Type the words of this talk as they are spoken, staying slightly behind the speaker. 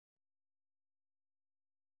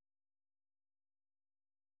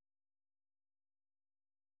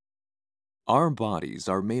Our bodies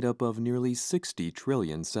are made up of nearly 60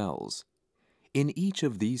 trillion cells. In each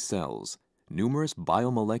of these cells, numerous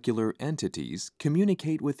biomolecular entities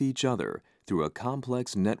communicate with each other through a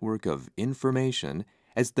complex network of information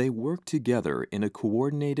as they work together in a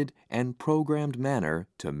coordinated and programmed manner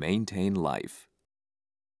to maintain life.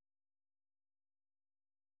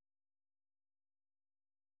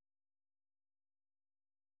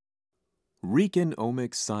 RIKEN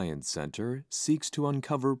Omics Science Center seeks to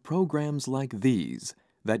uncover programs like these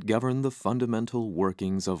that govern the fundamental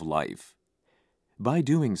workings of life. By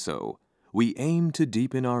doing so, we aim to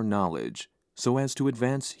deepen our knowledge so as to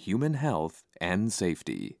advance human health and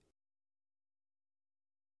safety.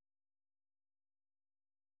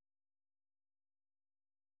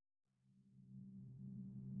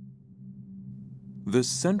 The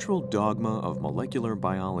central dogma of molecular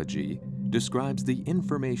biology describes the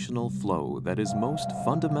informational flow that is most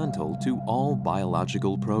fundamental to all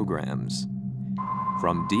biological programs.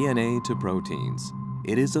 From DNA to proteins,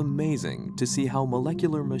 it is amazing to see how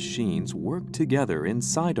molecular machines work together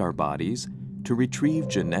inside our bodies to retrieve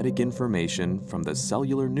genetic information from the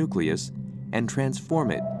cellular nucleus and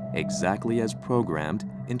transform it exactly as programmed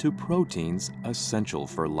into proteins essential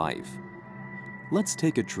for life. Let's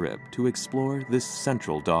take a trip to explore this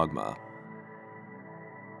central dogma.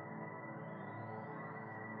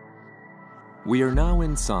 We are now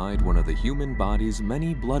inside one of the human body's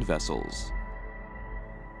many blood vessels.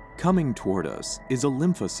 Coming toward us is a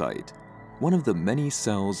lymphocyte, one of the many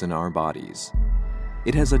cells in our bodies.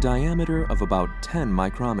 It has a diameter of about 10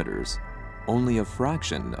 micrometers, only a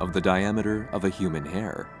fraction of the diameter of a human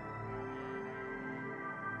hair.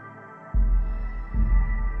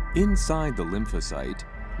 Inside the lymphocyte,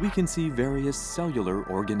 we can see various cellular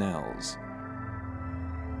organelles.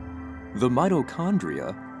 The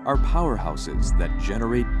mitochondria are powerhouses that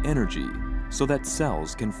generate energy so that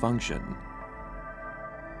cells can function.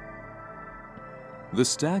 The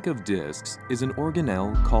stack of discs is an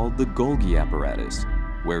organelle called the Golgi apparatus,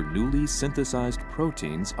 where newly synthesized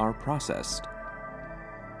proteins are processed.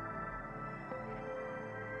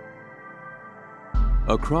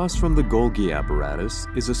 Across from the Golgi apparatus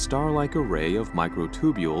is a star-like array of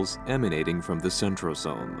microtubules emanating from the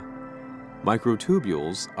centrosome.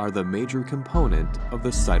 Microtubules are the major component of the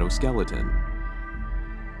cytoskeleton.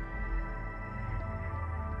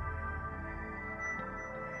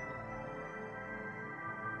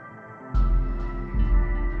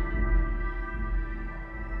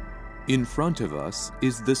 In front of us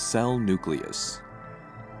is the cell nucleus.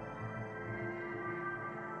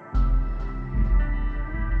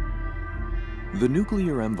 The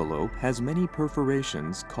nuclear envelope has many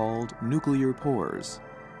perforations called nuclear pores.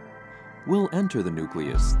 We'll enter the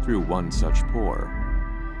nucleus through one such pore.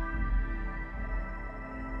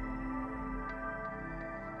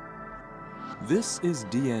 This is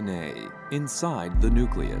DNA inside the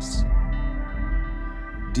nucleus.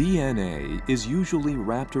 DNA is usually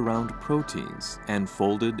wrapped around proteins and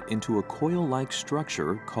folded into a coil-like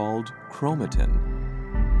structure called chromatin.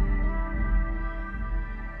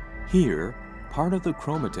 Here, part of the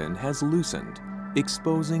chromatin has loosened,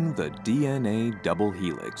 exposing the DNA double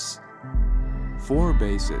helix. 4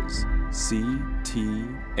 bases, C, T,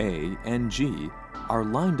 A, and G, are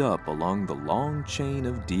lined up along the long chain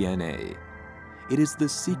of DNA. It is the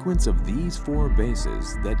sequence of these 4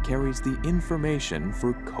 bases that carries the information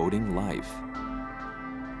for coding life.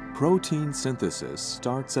 Protein synthesis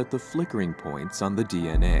starts at the flickering points on the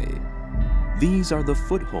DNA. These are the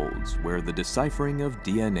footholds where the deciphering of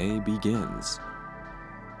DNA begins.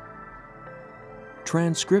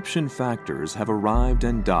 Transcription factors have arrived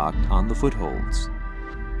and docked on the footholds.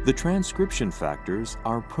 The transcription factors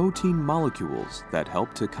are protein molecules that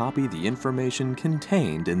help to copy the information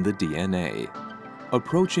contained in the DNA.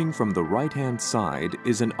 Approaching from the right-hand side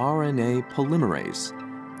is an RNA polymerase,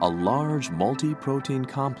 a large multi-protein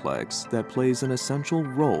complex that plays an essential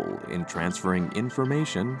role in transferring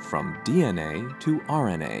information from DNA to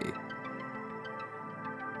RNA.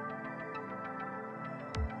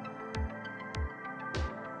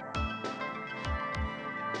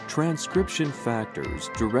 Transcription factors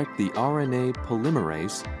direct the RNA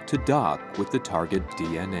polymerase to dock with the target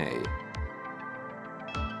DNA.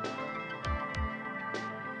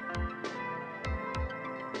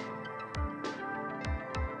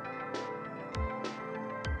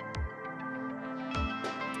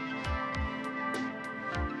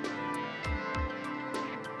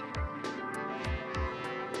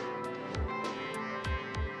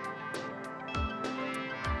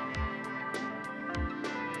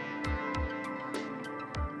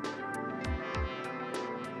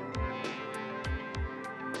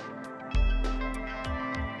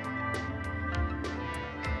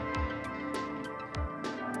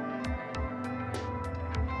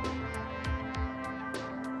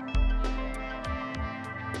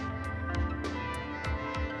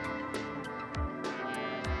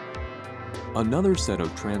 Another set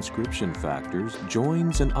of transcription factors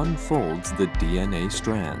joins and unfolds the DNA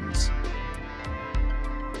strands.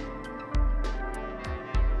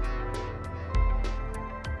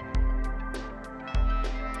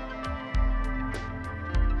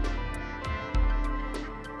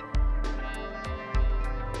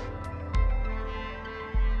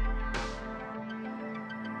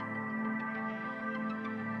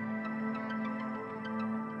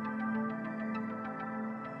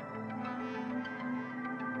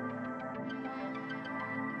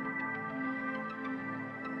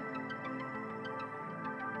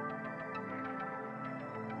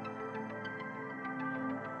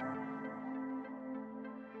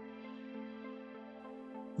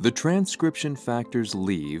 The transcription factors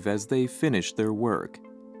leave as they finish their work.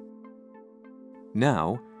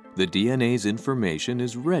 Now, the DNA's information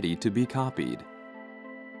is ready to be copied.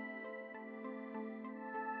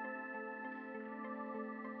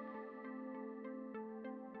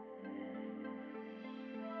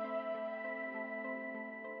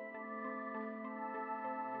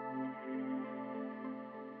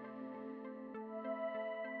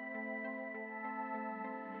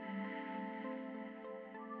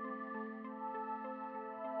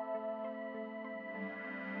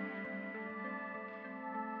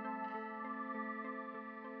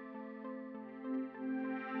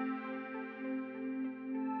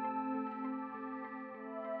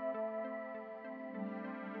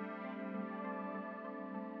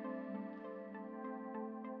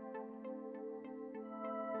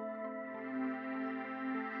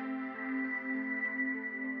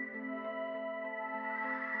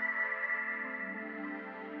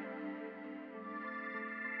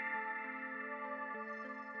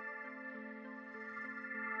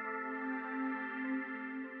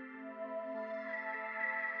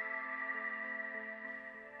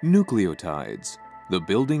 Nucleotides, the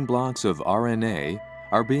building blocks of RNA,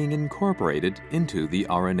 are being incorporated into the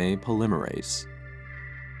RNA polymerase.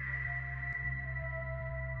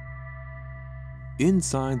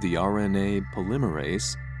 Inside the RNA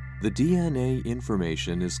polymerase, the DNA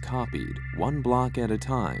information is copied one block at a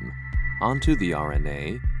time onto the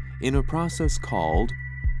RNA in a process called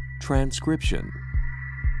transcription.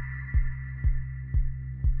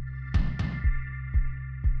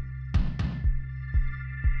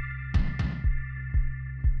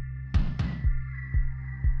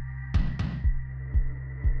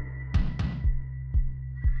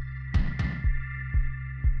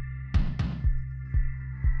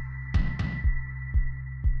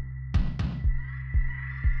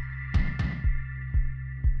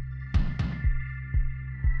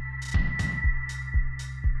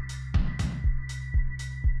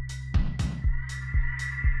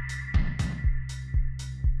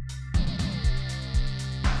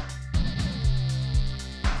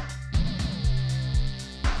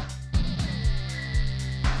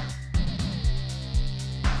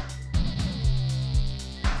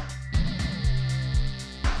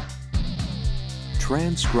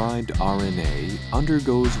 Transcribed RNA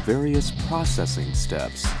undergoes various processing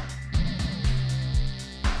steps.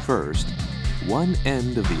 First, one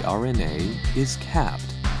end of the RNA is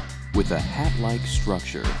capped with a hat-like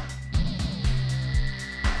structure.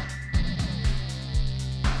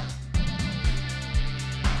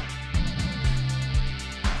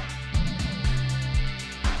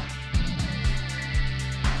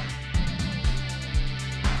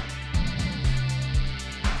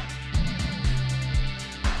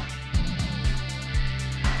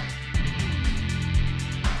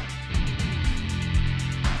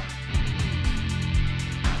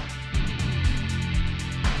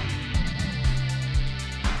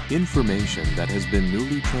 Information that has been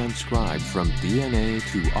newly transcribed from DNA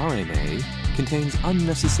to RNA contains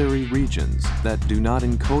unnecessary regions that do not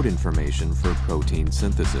encode information for protein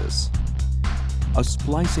synthesis. A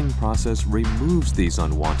splicing process removes these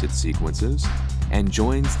unwanted sequences and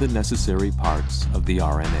joins the necessary parts of the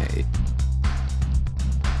RNA.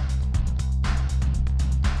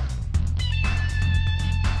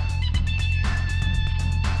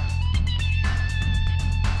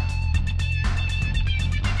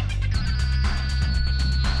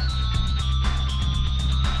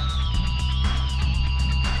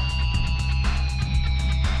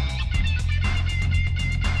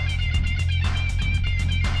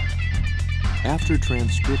 After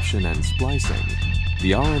transcription and splicing,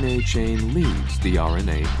 the RNA chain leaves the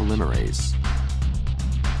RNA polymerase.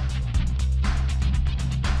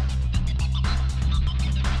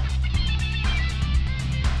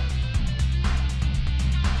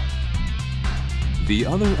 The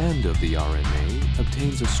other end of the RNA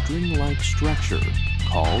obtains a string-like structure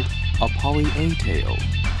called a poly-A tail.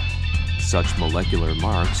 Such molecular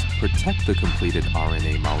marks protect the completed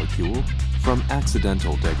RNA molecule from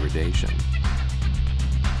accidental degradation.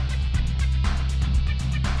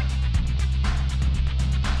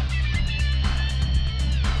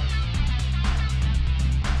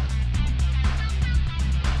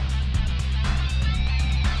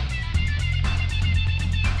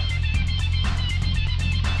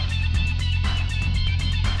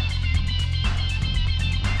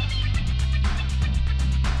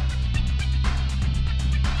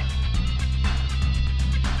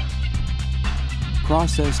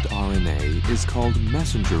 Processed RNA is called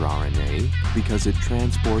messenger RNA because it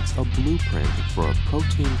transports a blueprint for a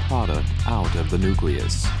protein product out of the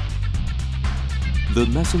nucleus. The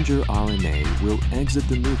messenger RNA will exit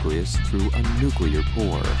the nucleus through a nuclear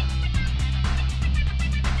pore.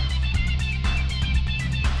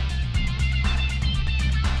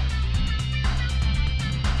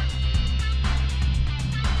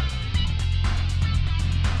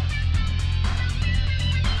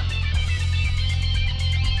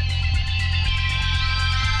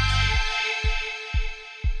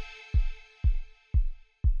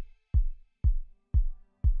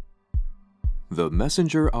 The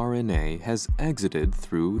messenger RNA has exited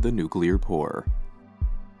through the nuclear pore.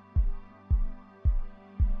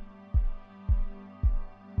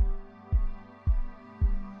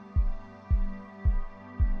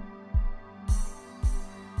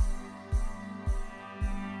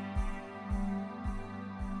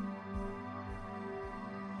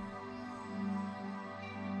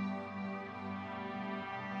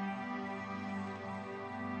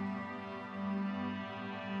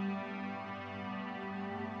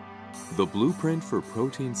 The blueprint for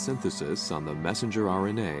protein synthesis on the messenger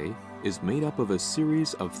RNA is made up of a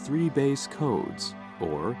series of 3 base codes,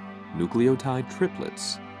 or nucleotide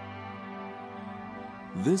triplets.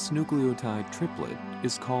 This nucleotide triplet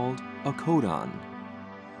is called a codon.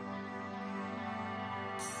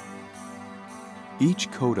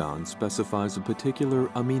 Each codon specifies a particular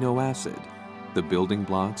amino acid, the building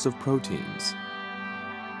blocks of proteins.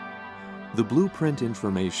 The blueprint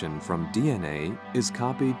information from DNA is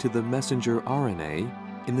copied to the messenger RNA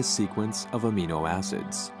in the sequence of amino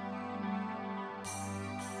acids.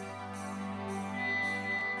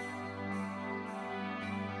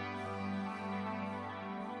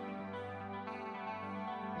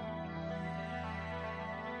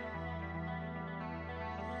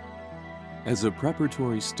 As a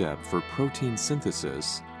preparatory step for protein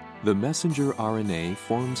synthesis, the messenger RNA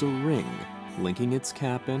forms a ring linking its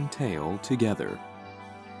cap and tail together.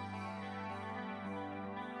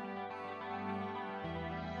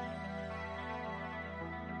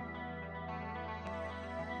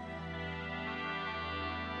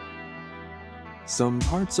 Some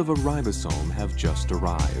parts of a ribosome have just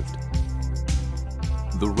arrived.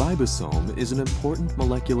 The ribosome is an important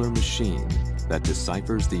molecular machine that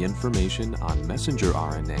deciphers the information on messenger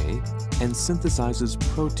RNA and synthesizes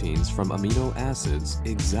proteins from amino acids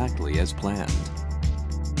exactly as planned.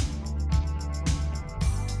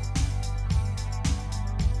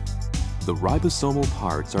 The ribosomal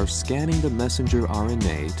parts are scanning the messenger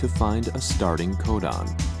RNA to find a starting codon.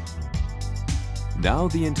 Now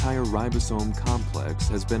the entire ribosome complex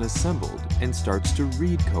has been assembled and starts to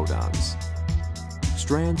read codons.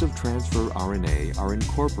 Strands of transfer RNA are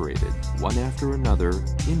incorporated one after another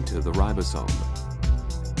into the ribosome.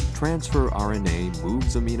 Transfer RNA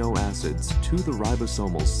moves amino acids to the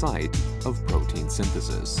ribosomal site of protein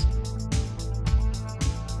synthesis.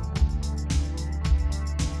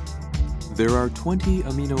 There are 20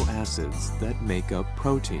 amino acids that make up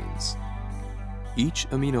proteins. Each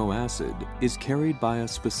amino acid is carried by a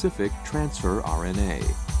specific transfer RNA.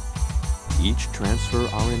 Each transfer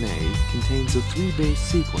RNA contains a 3-base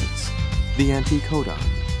sequence, the anticodon,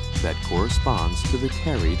 that corresponds to the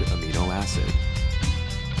carried amino acid.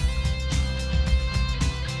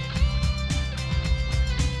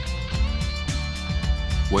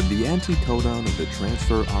 When the anticodon of the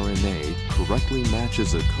transfer RNA correctly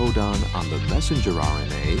matches a codon on the messenger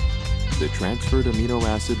RNA, the transferred amino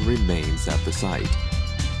acid remains at the site.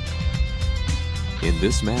 In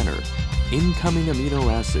this manner, incoming amino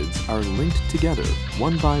acids are linked together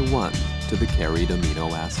one by one to the carried amino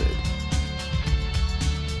acid.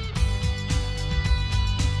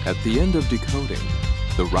 At the end of decoding,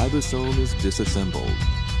 the ribosome is disassembled.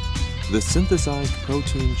 The synthesized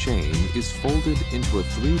protein chain is folded into a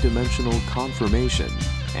 3-dimensional conformation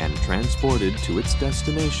and transported to its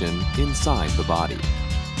destination inside the body.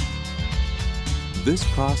 This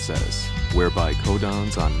process, whereby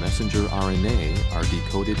codons on messenger RNA are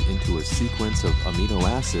decoded into a sequence of amino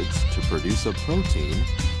acids to produce a protein,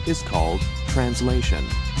 is called translation.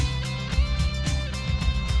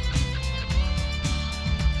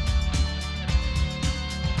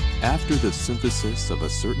 After the synthesis of a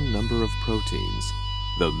certain number of proteins,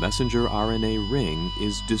 the messenger RNA ring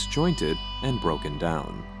is disjointed and broken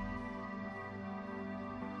down.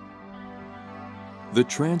 The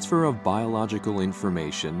transfer of biological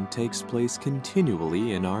information takes place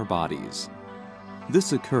continually in our bodies.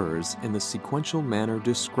 This occurs in the sequential manner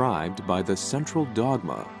described by the central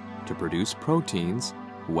dogma to produce proteins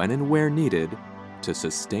when and where needed to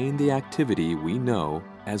sustain the activity we know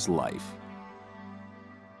as life.